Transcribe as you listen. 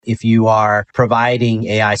If you are providing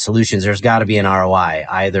AI solutions, there's got to be an ROI,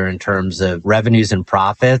 either in terms of revenues and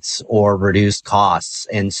profits or reduced costs.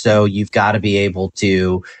 And so you've got to be able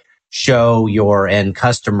to show your end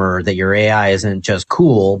customer that your AI isn't just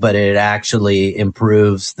cool, but it actually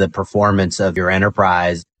improves the performance of your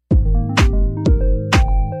enterprise.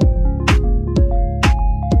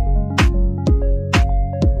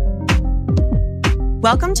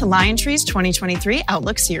 Welcome to LionTree's 2023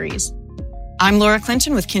 Outlook series. I'm Laura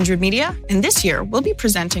Clinton with Kindred Media, and this year we'll be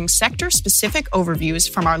presenting sector-specific overviews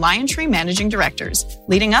from our LionTree managing directors,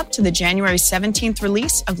 leading up to the January 17th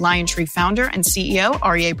release of LionTree founder and CEO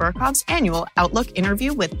Aryeh Bourkov's annual Outlook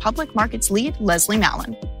interview with public markets lead Leslie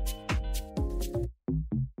Mallon.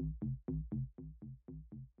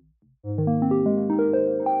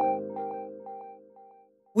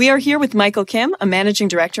 We are here with Michael Kim, a managing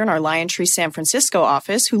director in our LionTree San Francisco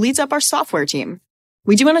office, who leads up our software team.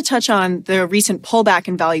 We do want to touch on the recent pullback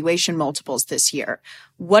in valuation multiples this year.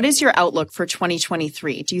 What is your outlook for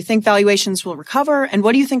 2023? Do you think valuations will recover? And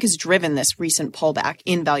what do you think has driven this recent pullback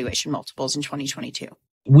in valuation multiples in 2022?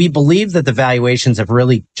 We believe that the valuations have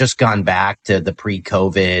really just gone back to the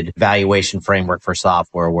pre-COVID valuation framework for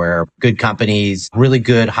software, where good companies, really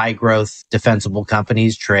good high growth defensible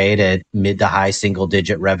companies trade at mid to high single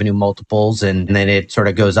digit revenue multiples. And then it sort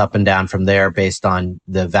of goes up and down from there based on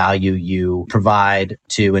the value you provide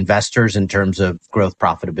to investors in terms of growth,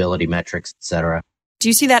 profitability metrics, et cetera. Do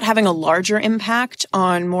you see that having a larger impact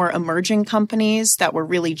on more emerging companies that were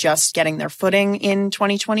really just getting their footing in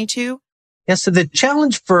 2022? Yeah, so the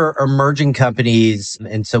challenge for emerging companies,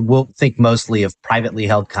 and so we'll think mostly of privately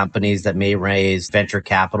held companies that may raise venture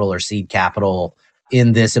capital or seed capital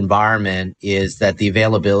in this environment, is that the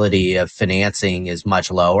availability of financing is much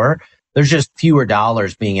lower. There's just fewer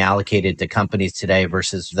dollars being allocated to companies today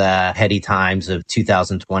versus the heady times of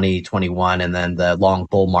 2020, 21, and then the long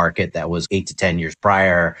bull market that was 8 to 10 years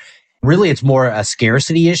prior. Really, it's more a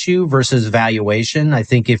scarcity issue versus valuation. I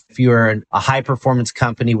think if you're a high performance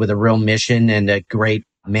company with a real mission and a great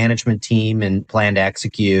management team and plan to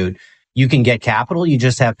execute, you can get capital. You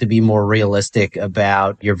just have to be more realistic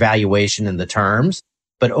about your valuation and the terms.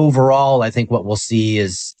 But overall, I think what we'll see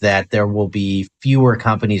is that there will be fewer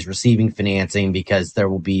companies receiving financing because there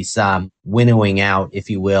will be some winnowing out, if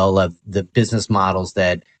you will, of the business models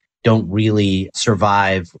that don't really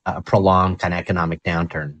survive a prolonged kind of economic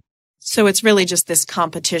downturn. So it's really just this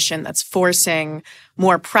competition that's forcing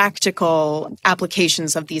more practical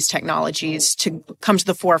applications of these technologies to come to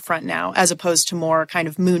the forefront now, as opposed to more kind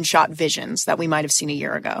of moonshot visions that we might have seen a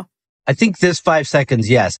year ago. I think this 5 seconds,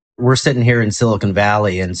 yes. We're sitting here in Silicon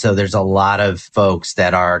Valley, and so there's a lot of folks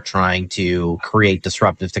that are trying to create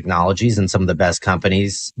disruptive technologies, and some of the best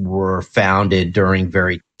companies were founded during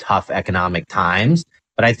very tough economic times.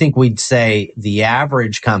 But I think we'd say the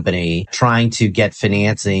average company trying to get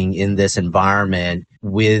financing in this environment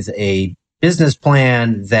with a business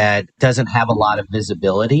plan that doesn't have a lot of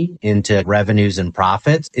visibility into revenues and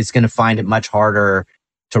profits, it's going to find it much harder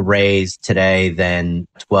to raise today than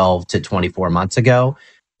 12 to 24 months ago.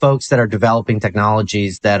 Folks that are developing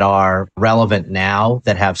technologies that are relevant now,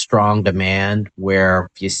 that have strong demand, where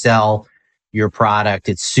if you sell your product,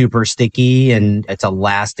 it's super sticky and it's a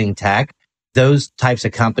lasting tech. Those types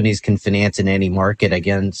of companies can finance in any market,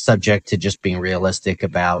 again, subject to just being realistic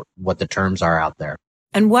about what the terms are out there.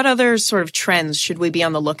 And what other sort of trends should we be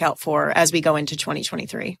on the lookout for as we go into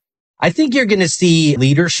 2023? I think you're going to see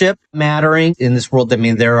leadership mattering in this world. I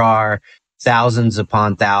mean, there are thousands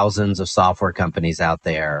upon thousands of software companies out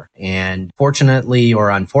there. And fortunately or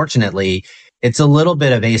unfortunately, it's a little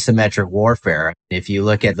bit of asymmetric warfare. If you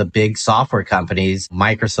look at the big software companies,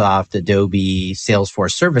 Microsoft, Adobe,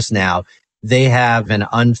 Salesforce, ServiceNow, they have an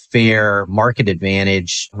unfair market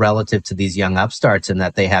advantage relative to these young upstarts in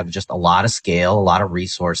that they have just a lot of scale, a lot of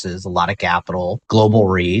resources, a lot of capital, global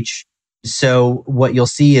reach. So what you'll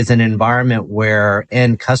see is an environment where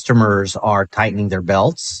end customers are tightening their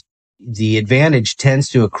belts. The advantage tends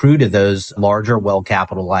to accrue to those larger,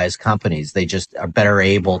 well-capitalized companies. They just are better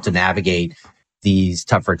able to navigate these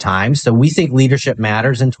tougher times. So we think leadership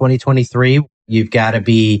matters in 2023. You've got to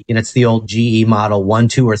be, it's the old GE model, 1,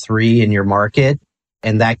 2, or 3 in your market.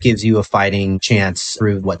 And that gives you a fighting chance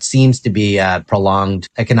through what seems to be a prolonged,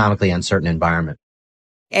 economically uncertain environment.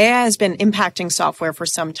 AI has been impacting software for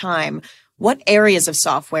some time. What areas of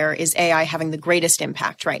software is AI having the greatest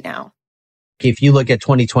impact right now? If you look at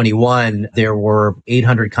 2021, there were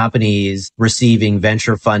 800 companies receiving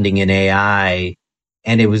venture funding in AI.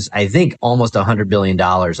 And it was, I think, almost $100 billion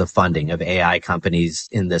of funding of AI companies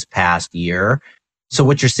in this past year. So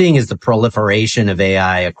what you're seeing is the proliferation of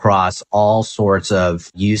AI across all sorts of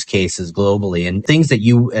use cases globally and things that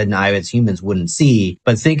you and I as humans wouldn't see.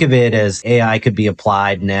 But think of it as AI could be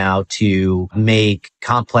applied now to make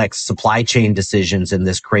complex supply chain decisions in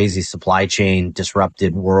this crazy supply chain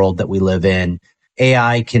disrupted world that we live in.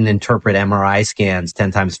 AI can interpret MRI scans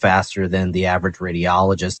 10 times faster than the average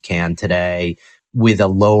radiologist can today. With a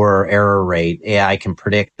lower error rate, AI can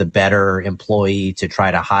predict the better employee to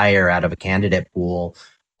try to hire out of a candidate pool,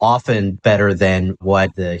 often better than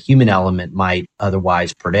what the human element might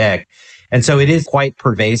otherwise predict. And so it is quite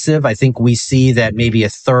pervasive. I think we see that maybe a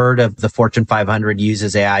third of the Fortune 500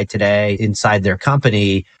 uses AI today inside their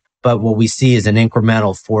company. But what we see is an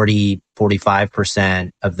incremental 45%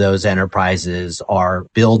 of those enterprises are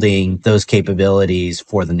building those capabilities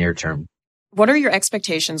for the near term. What are your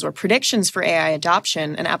expectations or predictions for AI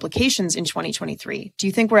adoption and applications in 2023? Do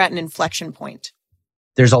you think we're at an inflection point?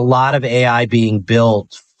 There's a lot of AI being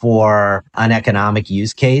built for an economic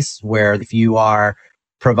use case where if you are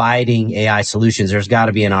providing AI solutions, there's got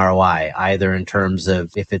to be an ROI, either in terms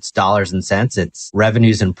of if it's dollars and cents, it's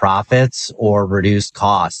revenues and profits or reduced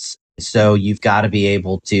costs. So you've got to be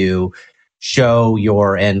able to show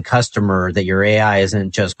your end customer that your AI isn't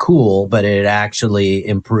just cool, but it actually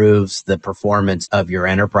improves the performance of your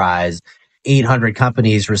enterprise. 800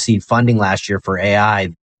 companies received funding last year for AI.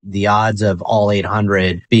 The odds of all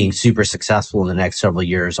 800 being super successful in the next several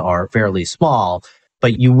years are fairly small,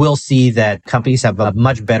 but you will see that companies have a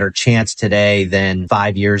much better chance today than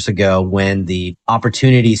 5 years ago when the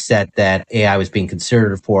opportunity set that AI was being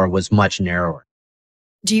considered for was much narrower.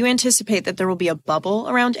 Do you anticipate that there will be a bubble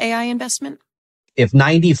around AI investment? If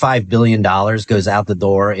 $95 billion goes out the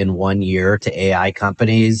door in 1 year to AI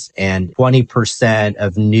companies and 20%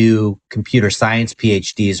 of new computer science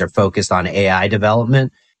PhDs are focused on AI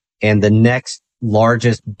development, and the next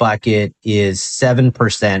largest bucket is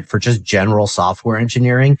 7% for just general software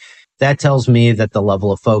engineering, that tells me that the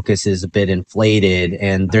level of focus is a bit inflated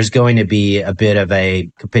and there's going to be a bit of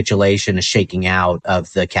a capitulation, a shaking out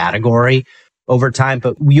of the category over time.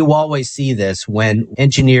 But you always see this when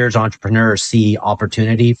engineers, entrepreneurs see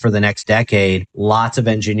opportunity for the next decade. Lots of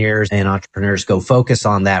engineers and entrepreneurs go focus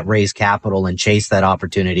on that, raise capital and chase that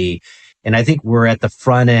opportunity. And I think we're at the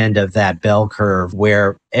front end of that bell curve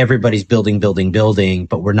where everybody's building,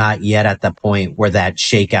 but we're not yet at the point where that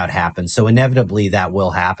shakeout happens. So inevitably that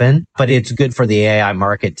will happen, but it's good for the AI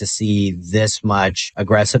market to see this much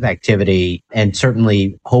aggressive activity and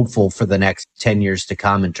certainly hopeful for the next 10 years to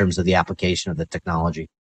come in terms of the application of the technology.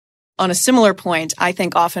 On a similar point, I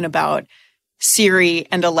think often about Siri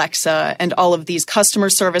and Alexa and all of these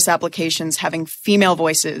customer service applications having female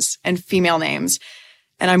voices and female names.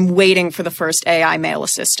 And I'm waiting for the first AI male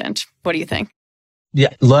assistant. What do you think?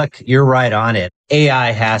 Yeah, look, you're right on it.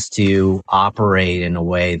 AI has to operate in a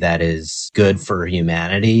way that is good for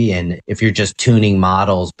humanity. And if you're just tuning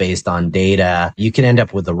models based on data, you can end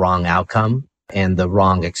up with the wrong outcome and the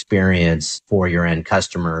wrong experience for your end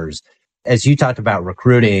customers. As you talked about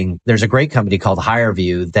recruiting, there's a great company called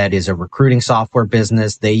HireVue that is a recruiting software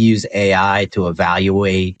business. They use AI to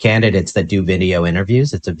evaluate candidates that do video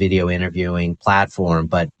interviews. It's a video interviewing platform,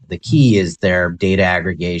 but the key is their data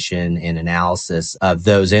aggregation and analysis of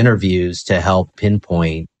those interviews to help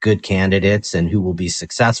pinpoint good candidates and who will be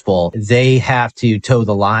successful. They have to toe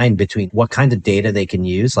the line between what kind of data they can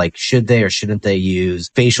use, like should they or shouldn't they use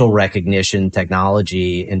facial recognition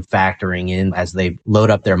technology and factoring in as they load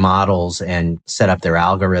up their models and set up their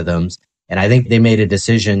algorithms. And I think they made a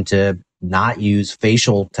decision to not use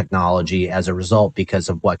facial technology as a result because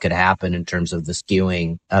of what could happen in terms of the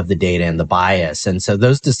skewing of the data and the bias. And so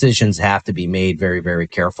those decisions have to be made very, very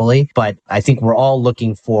carefully. But I think we're all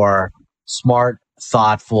looking for smart,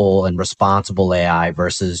 thoughtful, and responsible AI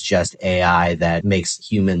versus just AI that makes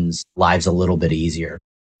humans' lives a little bit easier.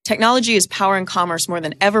 Technology is powering commerce more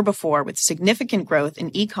than ever before, with significant growth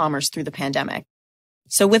in e-commerce through the pandemic.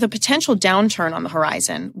 So with a potential downturn on the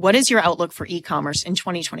horizon, what is your outlook for e-commerce in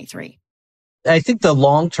 2023? I think the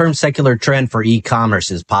long-term secular trend for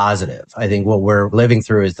e-commerce is positive. I think what we're living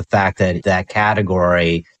through is the fact that that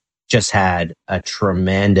category just had a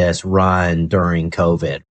tremendous run during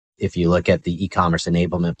COVID. If you look at the e-commerce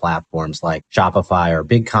enablement platforms like Shopify or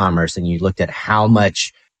BigCommerce, and you looked at how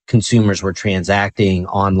much consumers were transacting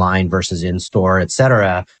online versus in-store, et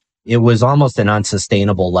cetera, it was almost an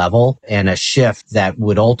unsustainable level and a shift that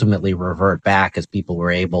would ultimately revert back as people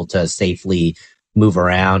were able to safely move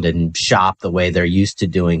around and shop the way they're used to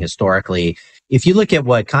doing historically. If you look at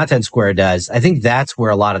what Content Square does, I think that's where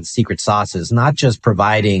a lot of the secret sauce is, not just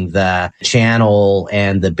providing the channel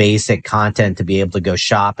and the basic content to be able to go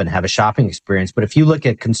shop and have a shopping experience. But if you look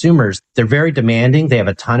at consumers, they're very demanding. They have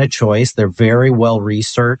a ton of choice. They're very well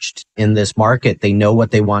researched in this market. They know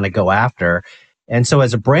what they want to go after. And so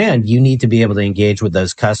as a brand, you need to be able to engage with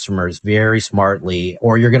those customers very smartly,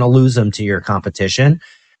 or you're going to lose them to your competition.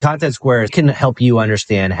 Content Square can help you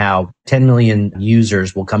understand how 10 million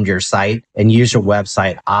users will come to your site and use your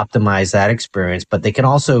website, optimize that experience. But they can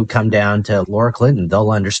also come down to Laura Clinton. They'll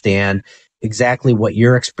understand exactly what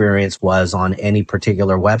your experience was on any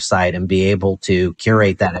particular website and be able to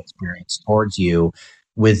curate that experience towards you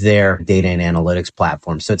with their data and analytics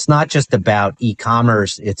platform. So it's not just about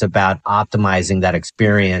e-commerce. It's about optimizing that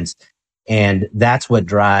experience. And that's what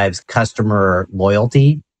drives customer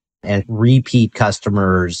loyalty and repeat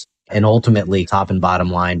customers, and ultimately top and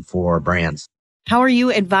bottom line for brands. How are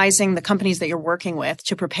you advising the companies that you're working with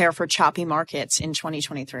to prepare for choppy markets in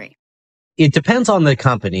 2023? It depends on the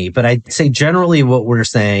company, but I'd say generally what we're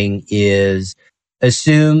saying is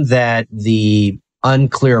assume that the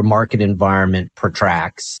unclear market environment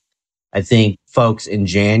protracts. I think folks in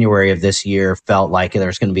January of this year felt like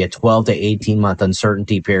there's going to be a 12 to 18 month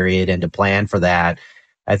uncertainty period, and to plan for that,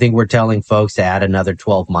 I think we're telling folks to add another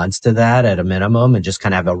 12 months to that at a minimum and just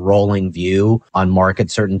kind of have a rolling view on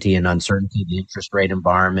market certainty and uncertainty. The interest rate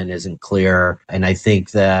environment isn't clear. And I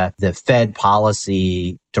think the Fed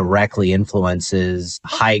policy directly influences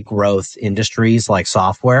high growth industries like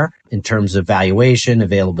software in terms of valuation,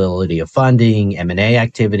 availability of funding, M&A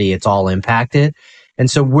activity. It's all impacted. And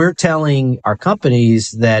so we're telling our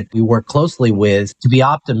companies that we work closely with to be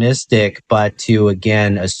optimistic, but to,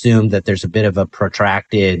 again, assume that there's a bit of a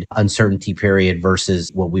protracted uncertainty period versus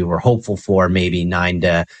what we were hopeful for maybe 9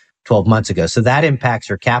 to 12 months ago. So that impacts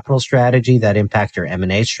your capital strategy, that impacts your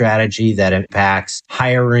M&A strategy, that impacts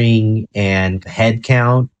hiring and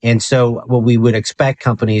headcount. And so what we would expect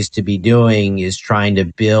companies to be doing is trying to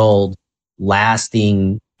build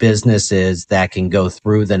lasting businesses that can go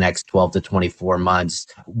through the next 12 to 24 months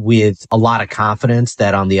with a lot of confidence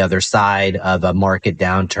that on the other side of a market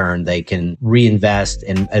downturn, they can reinvest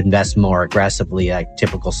and invest more aggressively like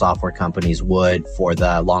typical software companies would for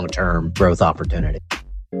the long-term growth opportunity.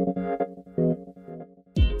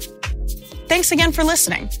 Thanks again for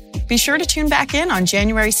listening. Be sure to tune back in on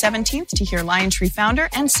January 17th to hear LionTree founder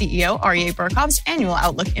and CEO Aryeh Bourkov's annual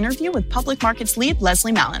Outlook interview with public markets lead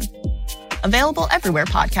Leslie Mallon. Available everywhere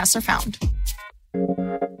podcasts are found.